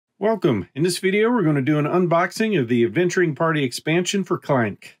Welcome. In this video, we're going to do an unboxing of the Adventuring Party expansion for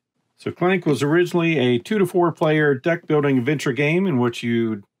CLANK. So CLANK was originally a 2 to 4 player deck building adventure game in which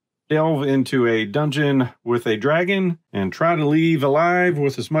you delve into a dungeon with a dragon and try to leave alive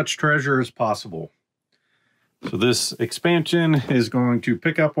with as much treasure as possible. So this expansion is going to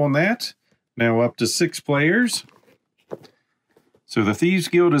pick up on that. Now up to 6 players. So the Thieves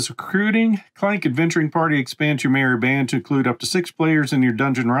Guild is recruiting. CLANK Adventuring Party expands your merry band to include up to 6 players in your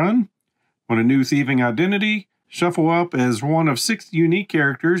dungeon run. Want a new thieving identity? Shuffle up as one of 6 unique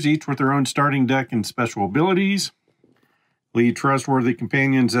characters, each with their own starting deck and special abilities. Lead trustworthy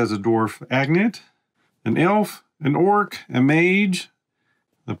companions as a dwarf Agnet, an elf, an orc, a mage,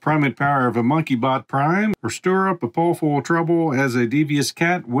 the primate power of a monkey bot prime, or stir up a pool full of trouble as a devious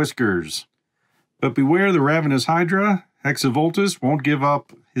cat Whiskers. But beware the ravenous hydra. Hexavoltus won't give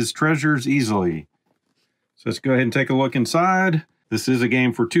up his treasures easily. So let's go ahead and take a look inside. This is a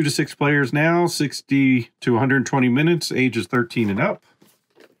game for 2 to 6 players now, 60 to 120 minutes, ages 13 and up.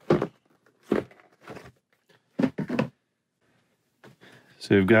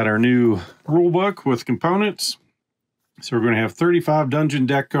 So we've got our new rule book with components. So we're going to have 35 dungeon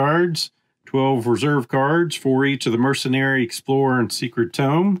deck cards, 12 reserve cards for each of the Mercenary, Explorer, and Secret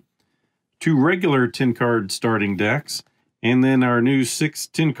Tome, 2 regular 10-card starting decks, and then our new 6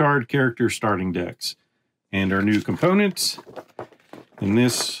 10-card character starting decks. And our new components. And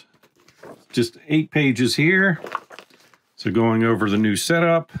this, just 8 pages here. So going over the new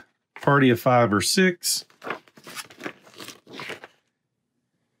setup, party of 5 or 6.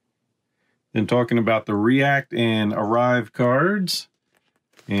 Then talking about the React and Arrive cards.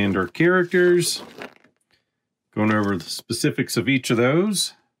 And our characters. Going over the specifics of each of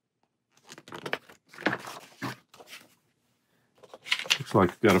those. Looks like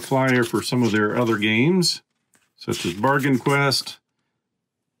we've got a flyer for some of their other games, such as Bargain Quest,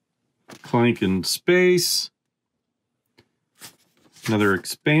 Clank in Space, another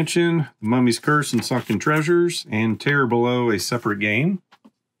expansion, Mummy's Curse and Sunken Treasures, and Terror Below, a separate game.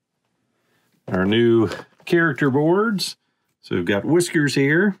 Our new character boards. So we've got Whiskers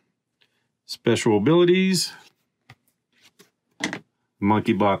here, special abilities,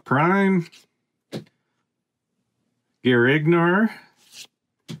 Monkey Bot Prime, Garignar,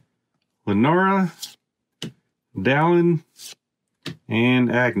 Lenora, Dallin, and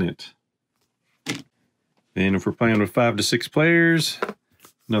Agnet. And if we're playing with 5 to 6 players,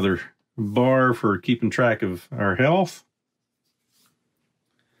 another bar for keeping track of our health.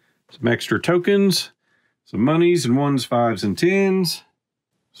 Some extra tokens, some monies and 1s, 5s, and 10s.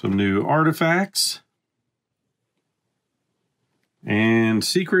 Some new artifacts. And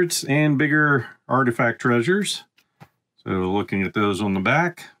secrets and bigger artifact treasures. So looking at those on the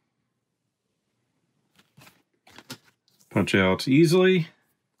back. Punch out easily.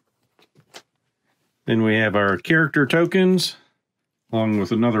 Then we have our character tokens, along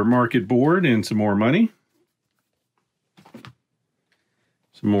with another market board and some more money.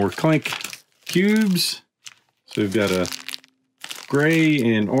 Some more CLANK cubes. So we've got a gray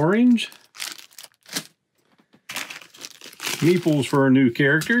and orange. Meeples for our new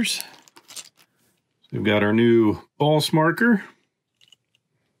characters. So we've got our new boss marker.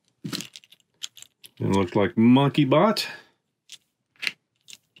 It looks like Monkey Bot.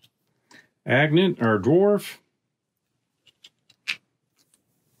 Agnet, our dwarf.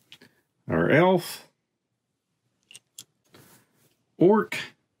 Our elf. Orc.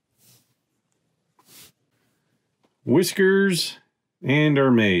 Whiskers. And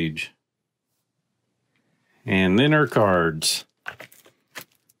our mage. And then our cards.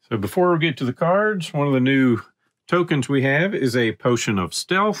 So before we get to the cards, one of the new tokens we have is a Potion of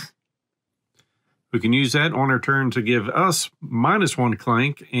Stealth. We can use that on our turn to give us -1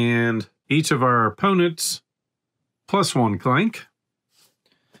 CLANK and each of our opponents +1 CLANK.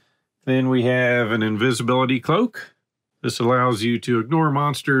 Then we have an Invisibility Cloak. This allows you to ignore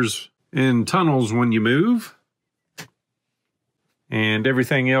monsters in tunnels when you move. And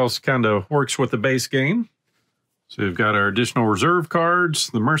everything else kind of works with the base game. So we've got our additional reserve cards,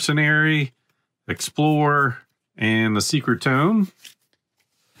 the Mercenary, Explorer, and the Secret Tome.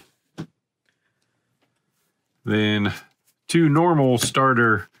 Then 2 normal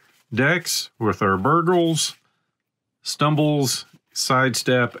starter decks with our Burgles, Stumbles,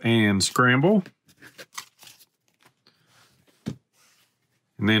 Sidestep, and Scramble.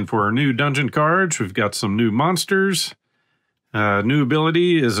 And then for our new dungeon cards, we've got some new monsters. New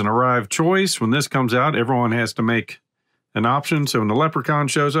ability is an Arrive choice. When this comes out, everyone has to make an option. So when the Leprechaun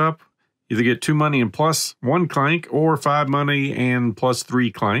shows up, either get 2 money and +1 CLANK, or 5 money and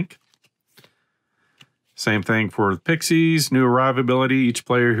 +3 CLANK. Same thing for the Pixies. New arrive ability. Each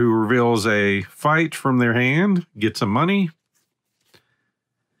player who reveals a fight from their hand gets some money.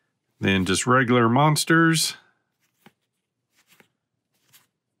 Then just regular monsters.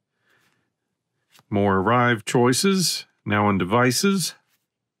 More arrive choices. Now in devices.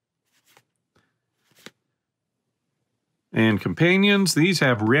 And companions. These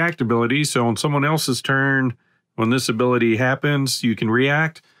have react abilities. So on someone else's turn, when this ability happens, you can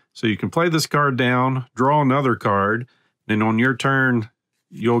react. So you can play this card down, draw another card, then on your turn,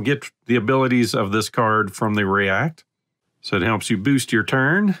 you'll get the abilities of this card from the react. So it helps you boost your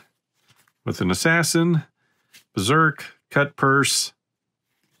turn with an assassin, berserk, cut purse,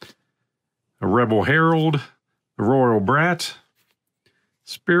 a rebel herald, a royal brat,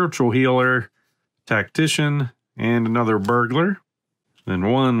 spiritual healer, tactician, and another burglar. Then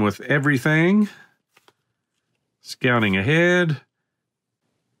one with everything, scouting ahead.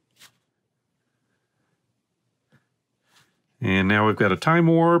 And now we've got a time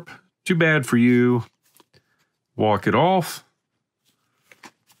warp. Too bad for you. Walk it off.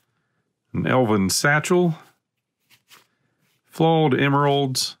 An elven satchel. Flawed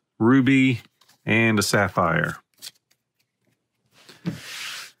emeralds, ruby, and a sapphire.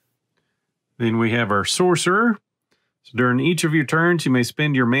 Then we have our sorcerer. So during each of your turns, you may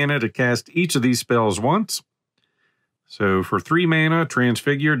spend your mana to cast each of these spells once. So for 3 mana,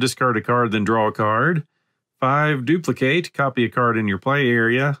 transfigure, discard a card, then draw a card. 5, duplicate, copy a card in your play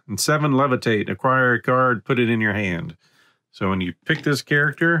area. And 7, levitate, acquire a card, put it in your hand. So when you pick this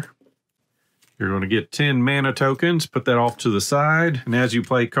character, you're going to get 10 mana tokens, put that off to the side. And as you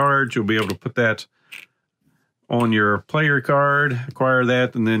play cards, you'll be able to put that on your player card, acquire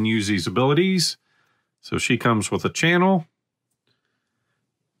that, and then use these abilities. So she comes with a channel,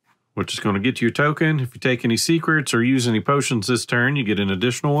 which is going to get you a token. If you take any secrets or use any potions this turn, you get an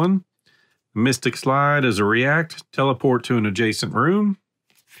additional one. Mystic Slide as a react, teleport to an adjacent room.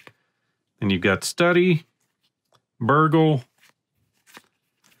 Then you've got Study, Burgle,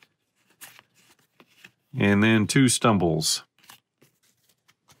 and then 2 Stumbles.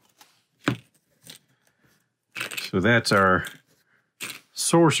 So that's our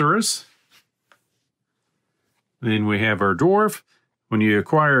Sorceress. Then we have our Dwarf. When you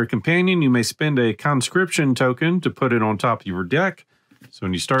acquire a companion, you may spend a conscription token to put it on top of your deck. So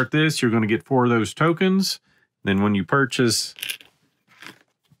when you start this, you're going to get 4 of those tokens. Then when you purchase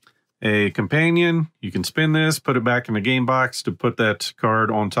a companion, you can spin this, put it back in the game box to put that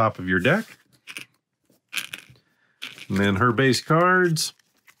card on top of your deck. And then her base cards.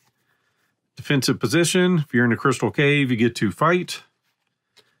 Defensive position. If you're in a crystal cave, you get to fight.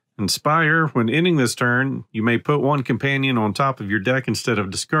 Inspire. When ending this turn, you may put 1 companion on top of your deck instead of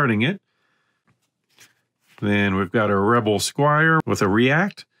discarding it. Then we've got a Rebel Squire with a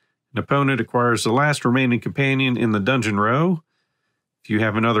react. An opponent acquires the last remaining companion in the dungeon row. If you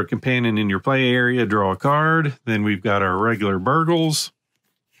have another companion in your play area, draw a card. Then we've got our regular Burgles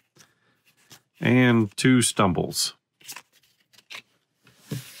and 2 Stumbles.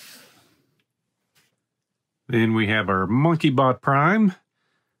 Then we have our Monkey Bot Prime.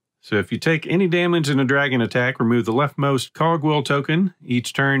 So if you take any damage in a dragon attack, remove the leftmost cogwheel token.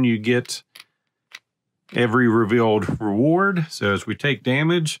 Each turn you get every revealed reward. So as we take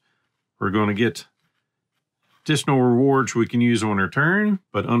damage, we're going to get additional rewards we can use on our turn.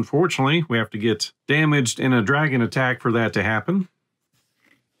 But unfortunately, we have to get damaged in a dragon attack for that to happen.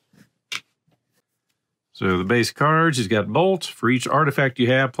 So the base cards, he's got Bolt. For each artifact you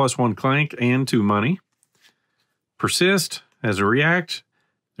have, +1 clank and 2 money. Persist. As a react,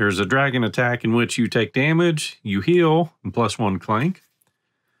 there's a dragon attack in which you take damage, you heal, and +1 clank.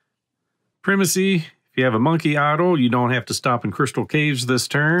 Primacy. If you have a monkey idol, you don't have to stop in crystal caves this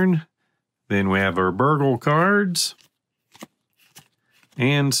turn. Then we have our Burgle cards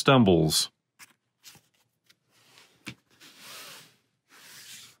and Stumbles.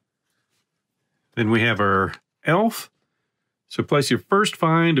 Then we have our Elf. So place your first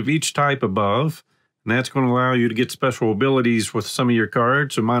find of each type above, and that's going to allow you to get special abilities with some of your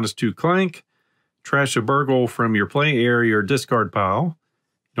cards. So -2 clank, trash a Burgle from your play area or discard pile.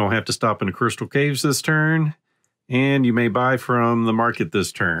 You don't have to stop in the crystal caves this turn, and you may buy from the market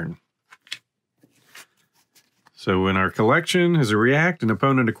this turn. So in our collection, as a react, an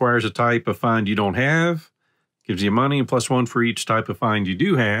opponent acquires a type of find you don't have, gives you money and +1 for each type of find you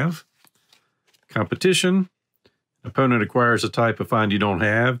do have. Competition, opponent acquires a type of find you don't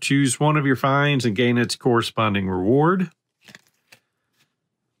have. Choose one of your finds and gain its corresponding reward.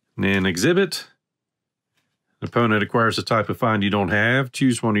 And then exhibit. Opponent acquires a type of find you don't have.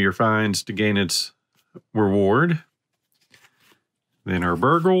 Choose one of your finds to gain its reward. Then our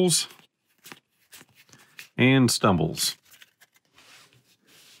Burgles. and stumbles.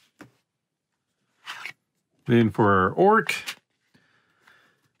 Then for our orc,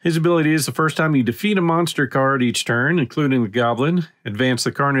 his ability is the first time you defeat a monster card each turn, including the goblin, advance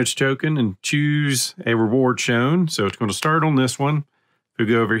the carnage token and choose a reward shown. So it's going to start on this one. If we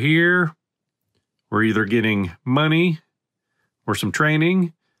go over here, we're either getting money or some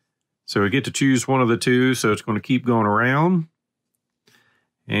training. So we get to choose one of the two, so it's going to keep going around.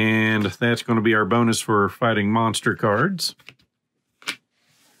 And that's going to be our bonus for fighting monster cards.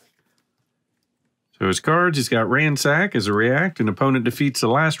 So his cards, he's got Ransack as a react. An opponent defeats the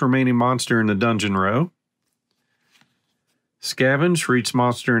last remaining monster in the dungeon row. Scavenge, for each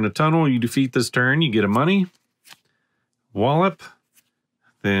monster in a tunnel you defeat this turn, you get a money. Wallop,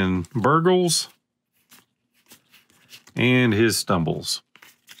 then Burgles, and his stumbles.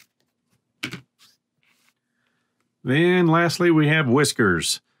 Then lastly, we have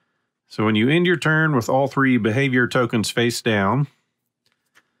Whiskers. So when you end your turn with all 3 behavior tokens face down,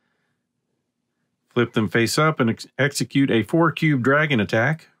 flip them face up and execute a 4-cube dragon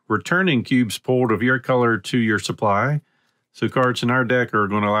attack, returning cubes pulled of your color to your supply. So cards in our deck are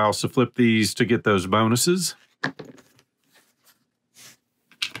going to allow us to flip these to get those bonuses.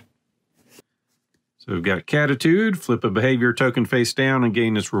 So we've got Catitude, flip a behavior token face down and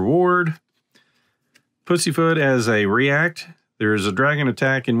gain its reward. Pussyfoot as a react. There is a dragon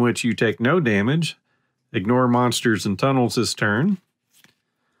attack in which you take no damage. Ignore monsters and tunnels this turn.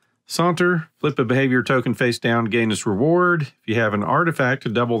 Saunter, flip a behavior token face down, gain its reward. If you have an artifact, to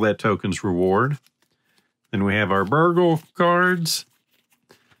double that token's reward. Then we have our Burgle cards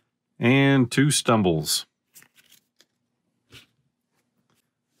and 2 stumbles.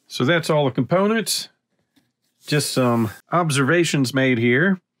 So that's all the components. Just some observations made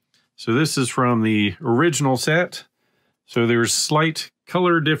here. So this is from the original set. So there's slight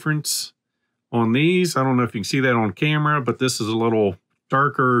color difference on these. I don't know if you can see that on camera, but this is a little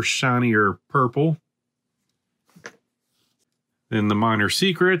darker, shinier purple. Then the minor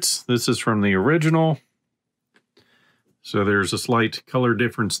secrets. This is from the original. So there's a slight color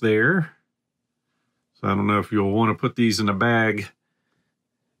difference there. So I don't know if you'll want to put these in a bag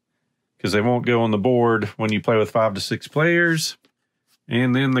because they won't go on the board when you play with 5 to 6 players.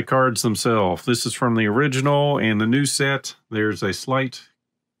 And then the cards themselves. This is from the original and the new set. There's a slight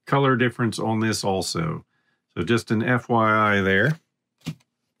color difference on this also. So just an FYI there.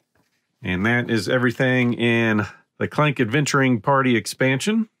 And that is everything in the Clank Adventuring Party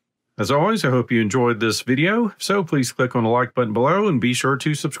expansion. As always, I hope you enjoyed this video. If so, please click on the like button below and be sure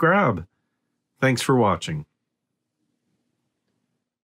to subscribe. Thanks for watching.